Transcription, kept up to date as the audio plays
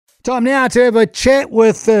Time now to have a chat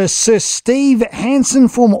with Sir Steve Hansen,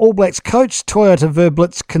 former All Blacks coach, Toyota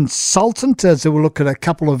Verblitz consultant, as we'll look at a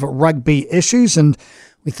couple of rugby issues, and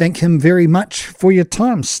we thank him very much for your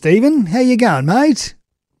time. Stephen, how you going, mate?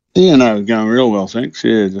 Yeah, no, going real well, thanks.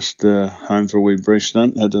 Yeah, just home for a wee brief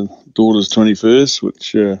stint. Had the daughter's 21st,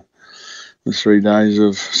 which was 3 days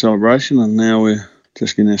of celebration, and now we're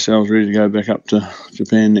just getting ourselves ready to go back up to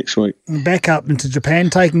Japan next week. Back up into Japan,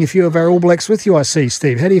 taking a few of our All Blacks with you, I see,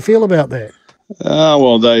 Steve. How do you feel about that?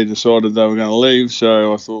 Well, they decided they were going to leave,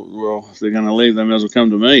 so I thought, well, if they're going to leave, they may as well come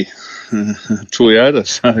to me, Toyota,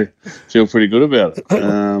 so feel pretty good about it.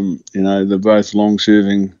 They're both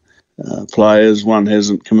long-serving players. One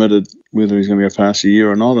hasn't committed whether he's going to go past a year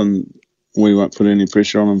or not, and we won't put any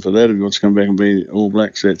pressure on him for that. If he wants to come back and be All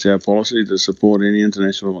Blacks, that's our policy, to support any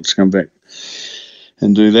international who wants to come back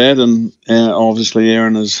and do that. And obviously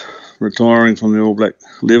Aaron is retiring from the All Black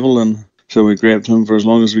level, and so we grabbed him for as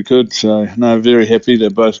long as we could. So, no, very happy. They're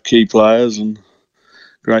both key players and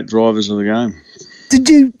great drivers of the game. Did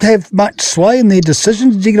you have much sway in their decision?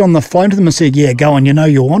 Did you get on the phone to them and say, yeah, go on, you know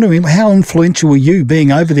you want to? I mean, how influential were you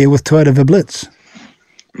being over there with Toyota Verblitz?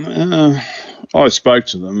 I spoke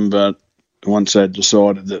to them, but once they'd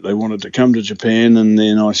decided that they wanted to come to Japan, and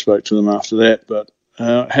then I spoke to them after that. But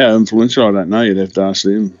how influential, I don't know. You'd have to ask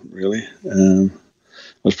them, really. I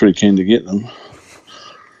was pretty keen to get them.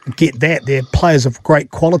 Get that. They're players of great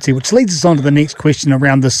quality, which leads us on to the next question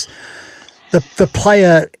around this, the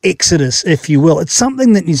player exodus, if you will. It's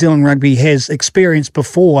something that New Zealand rugby has experienced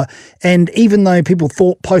before, and even though people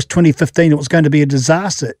thought post-2015 it was going to be a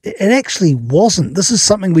disaster, it actually wasn't. This is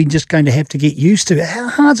something we're just going to have to get used to. How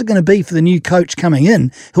hard is it going to be for the new coach coming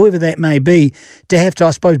in, whoever that may be, to have to,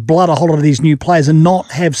 I suppose, blood a whole lot of these new players and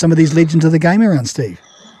not have some of these legends of the game around, Steve?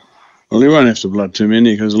 Well, they won't have to blood too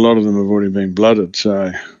many because a lot of them have already been blooded,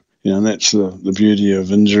 so... that's the beauty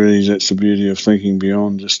of injuries. That's the beauty of thinking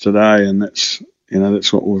beyond just today, and that's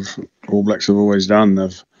what All Blacks have always done.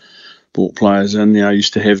 They've brought players in.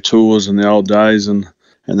 Used to have tours in the old days, and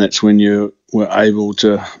that's when you were able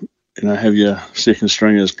to, have your second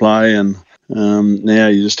stringers play. And now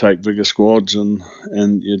you just take bigger squads, and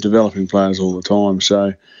you're developing players all the time.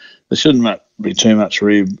 So there shouldn't be too much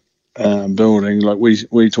rebuilding. Like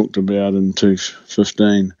we talked about in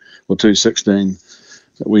 2015 or 2016.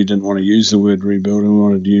 That we didn't want to use the word rebuilding, we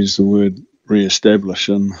wanted to use the word re-establish,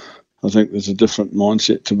 and I think there's a different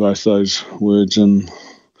mindset to both those words, and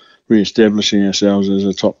re-establishing ourselves as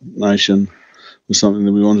a top nation was something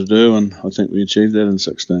that we wanted to do, and I think we achieved that in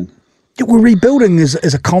 2016. Well, rebuilding is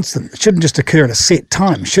a constant. It shouldn't just occur at a set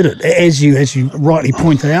time, should it? As you rightly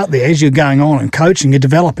pointed out there, as you're going on and coaching, you're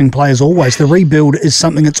developing players always. The rebuild is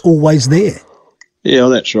something that's always there. Yeah, well,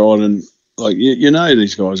 that's right, and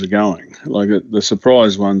these guys are going. Like the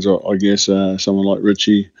surprise ones, I guess, someone like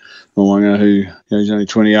Richie Mo'unga, who he's only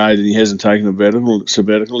 28 and he hasn't taken a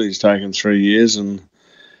sabbatical. He's taken 3 years, and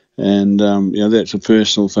that's a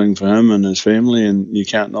personal thing for him and his family, and you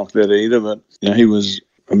can't knock that either. But he was,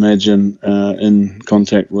 imagine, in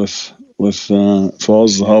contact with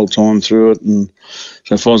Foz the whole time through it, and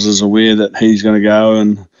so Foz is aware that he's going to go,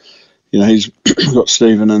 and he's got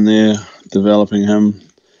Stephen in there developing him.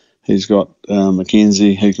 He's got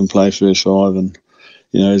Mackenzie, who can play first five, and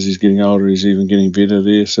as he's getting older, he's even getting better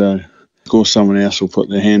there. So, of course, someone else will put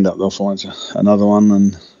their hand up. They'll find another one,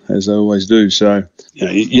 and as they always do. So,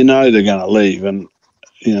 they're going to leave. And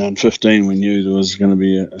in 15, we knew there was going to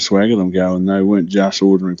be a swag of them go, and they weren't just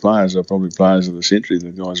ordinary players. They're probably players of the century,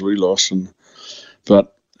 the guys we lost.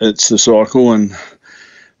 But it's the cycle, and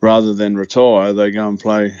rather than retire, they go and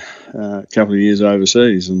play a couple of years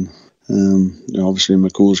overseas, and obviously in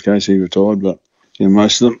McCall's case he retired, but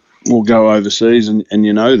most of them will go overseas, and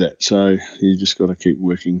that. So you just got to keep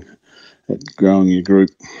working at growing your group.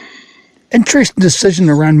 Interesting decision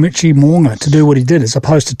around Richie Mo'unga to do what he did as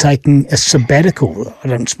opposed to taking a sabbatical. I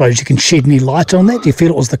don't suppose you can shed any light on that. Do you feel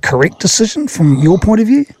it was the correct decision from your point of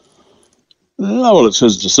view? No, well, it's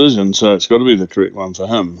his decision, so it's got to be the correct one for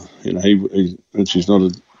him. Richie's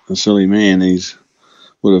not a silly man. He's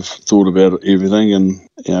would have thought about everything, and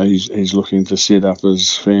he's looking to set up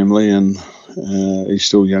his family, and he's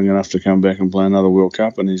still young enough to come back and play another World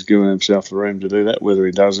Cup, and he's given himself the room to do that. Whether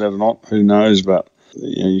he does that or not, who knows? But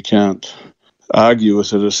you can't argue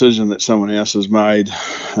with a decision that someone else has made,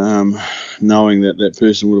 knowing that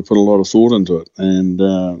person would have put a lot of thought into it, and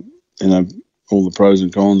all the pros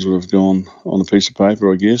and cons would have gone on a piece of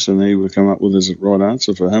paper, I guess, and he would have come up with his right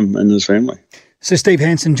answer for him and his family. So Steve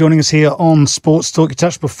Hansen joining us here on Sports Talk. You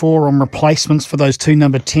touched before on replacements for those two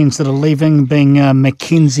number 10s that are leaving, being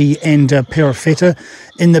McKenzie and Perofeta,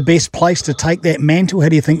 in the best place to take that mantle. How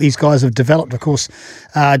do you think these guys have developed? Of course,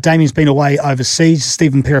 Damien's been away overseas.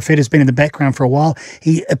 Stephen Perofeta's been in the background for a while.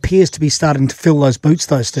 He appears to be starting to fill those boots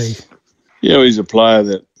though, Steve. Yeah, well, he's a player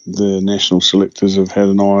that the national selectors have had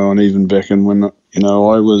an eye on even back in when, I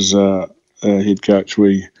was a head coach.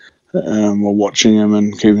 We were watching him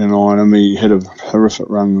and keeping an eye on him. He had a horrific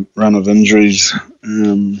run of injuries,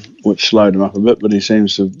 which slowed him up a bit, but he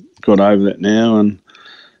seems to have got over that now and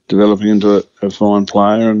developing into a fine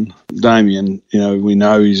player. And Damien, we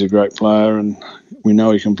know he's a great player and we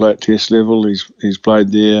know he can play at test level. He's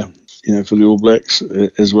played there, for the All Blacks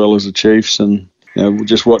as well as the Chiefs, and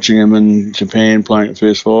just watching him in Japan playing at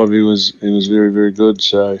first five, he was very, very good.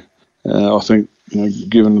 So I think,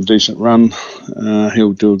 given a decent run,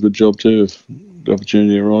 he'll do a good job too if the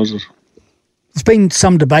opportunity arises. There's been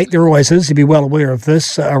some debate, there always is, you'd be well aware of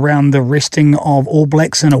this, around the resting of All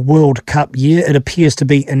Blacks in a World Cup year. It appears to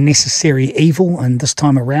be a necessary evil, and this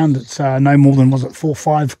time around it's no more than, 4 or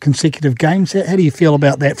 5 consecutive games. How do you feel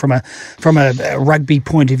about that from a rugby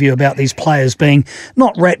point of view, about these players being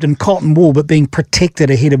not wrapped in cotton wool but being protected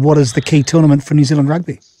ahead of what is the key tournament for New Zealand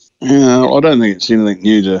rugby? I don't think it's anything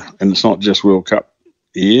new and it's not just World Cup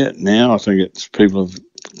year now. I think it's people have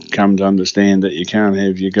come to understand that you can't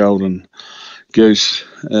have your golden goose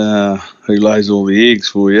who lays all the eggs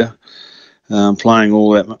for you playing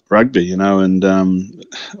all that rugby, and Ireland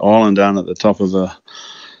aren't at the top of the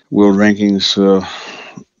world rankings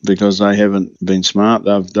because they haven't been smart.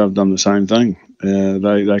 They've done the same thing.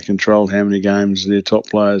 They controlled how many games their top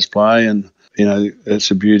players play, and it's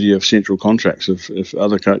the beauty of central contracts. If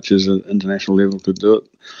other coaches at international level could do it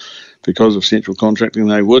because of central contracting,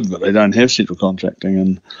 they would, but they don't have central contracting,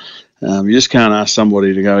 and you just can't ask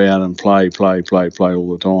somebody to go out and play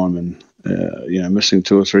all the time. And missing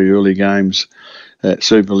 2 or 3 early games at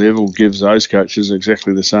super level gives those coaches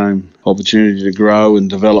exactly the same opportunity to grow and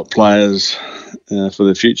develop players for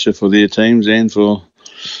the future for their teams and for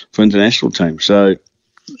international teams. So,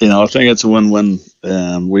 I think it's a win-win.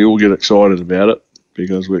 We all get excited about it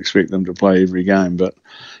because we expect them to play every game, but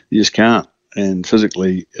you just can't. And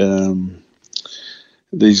physically,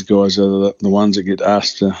 these guys are the ones that get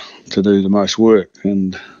asked to do the most work,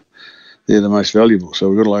 and they're the most valuable. So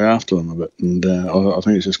we've got to look after them a bit. And I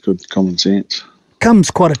think it's just good common sense.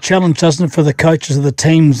 Comes quite a challenge, doesn't it, for the coaches of the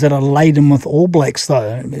teams that are laden with All Blacks,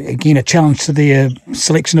 though? Again, a challenge to their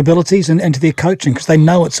selection abilities and to their coaching, because they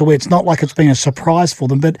know it's it's not like it's been a surprise for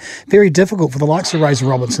them, but very difficult for the likes of Razor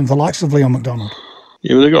Robertson, for the likes of Leon McDonald.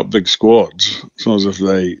 Yeah, well, they've got big squads. It's not as if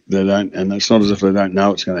they don't, and it's not as if they don't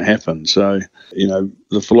know it's going to happen. So,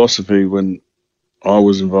 the philosophy when I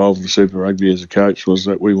was involved with Super Rugby as a coach was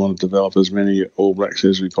that we want to develop as many All Blacks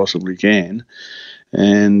as we possibly can.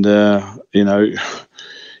 And,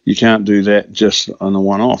 you can't do that just on a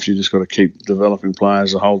one-off. You just got to keep developing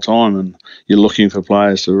players the whole time, and you're looking for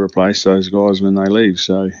players to replace those guys when they leave.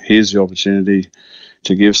 So here's the opportunity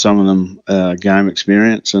to give some of them game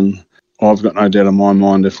experience, and I've got no doubt in my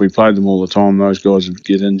mind if we played them all the time, those guys would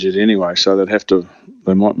get injured anyway. So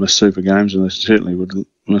they might miss Super games, and they certainly would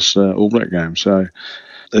miss All Black games. So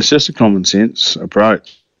it's just a common sense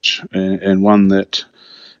approach, and one that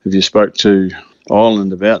if you spoke to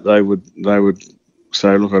Ireland about, they would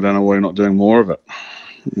say, look, I don't know why you're not doing more of it,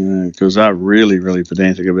 because they're really, really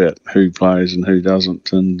pedantic about who plays and who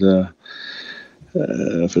doesn't. And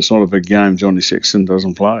if it's not a big game, Johnny Sexton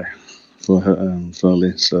doesn't play for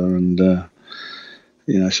Leinster, and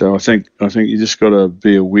so I think you just got to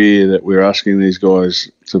be aware that we're asking these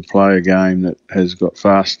guys to play a game that has got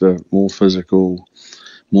faster, more physical,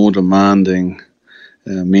 more demanding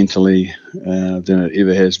mentally than it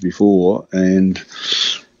ever has before. And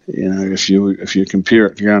if you compare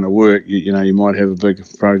it to going to work, you might have a big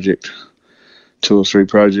project, 2 or 3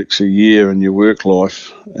 projects a year in your work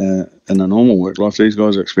life. In a normal work life, these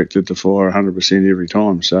guys are expected to fire 100% every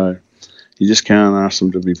time. So you just can't ask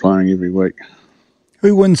them to be playing every week.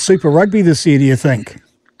 Who wins Super Rugby this year, do you think?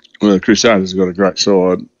 Well, the Crusaders have got a great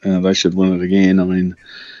side. They should win it again. I mean,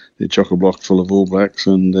 they're chock-a-block full of All Blacks,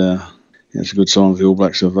 and it's a good sign of the All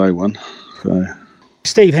Blacks if they win. So.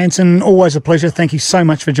 Steve Hansen, always a pleasure. Thank you so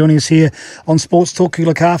much for joining us here on Sports Talk. You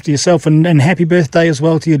look after yourself, and happy birthday as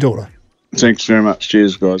well to your daughter. Thanks very much.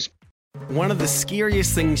 Cheers, guys. One of the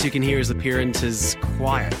scariest things you can hear as a parent is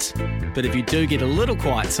quiet. But if you do get a little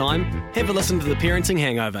quiet time, have a listen to The Parenting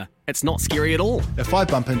Hangover. It's not scary at all. If I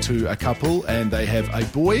bump into a couple and they have a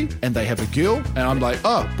boy and they have a girl, and I'm like,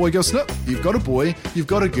 oh, boy, girl, snip. You've got a boy, you've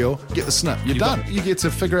got a girl, get the snip. You're done. You get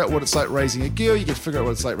to figure out what it's like raising a girl, you get to figure out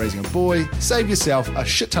what it's like raising a boy, save yourself a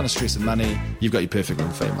shit ton of stress and money. You've got your perfect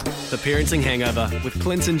little family. The Parenting Hangover with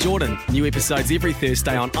Clint and Jordan. New episodes every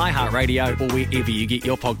Thursday on iHeartRadio or wherever you get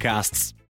your podcasts.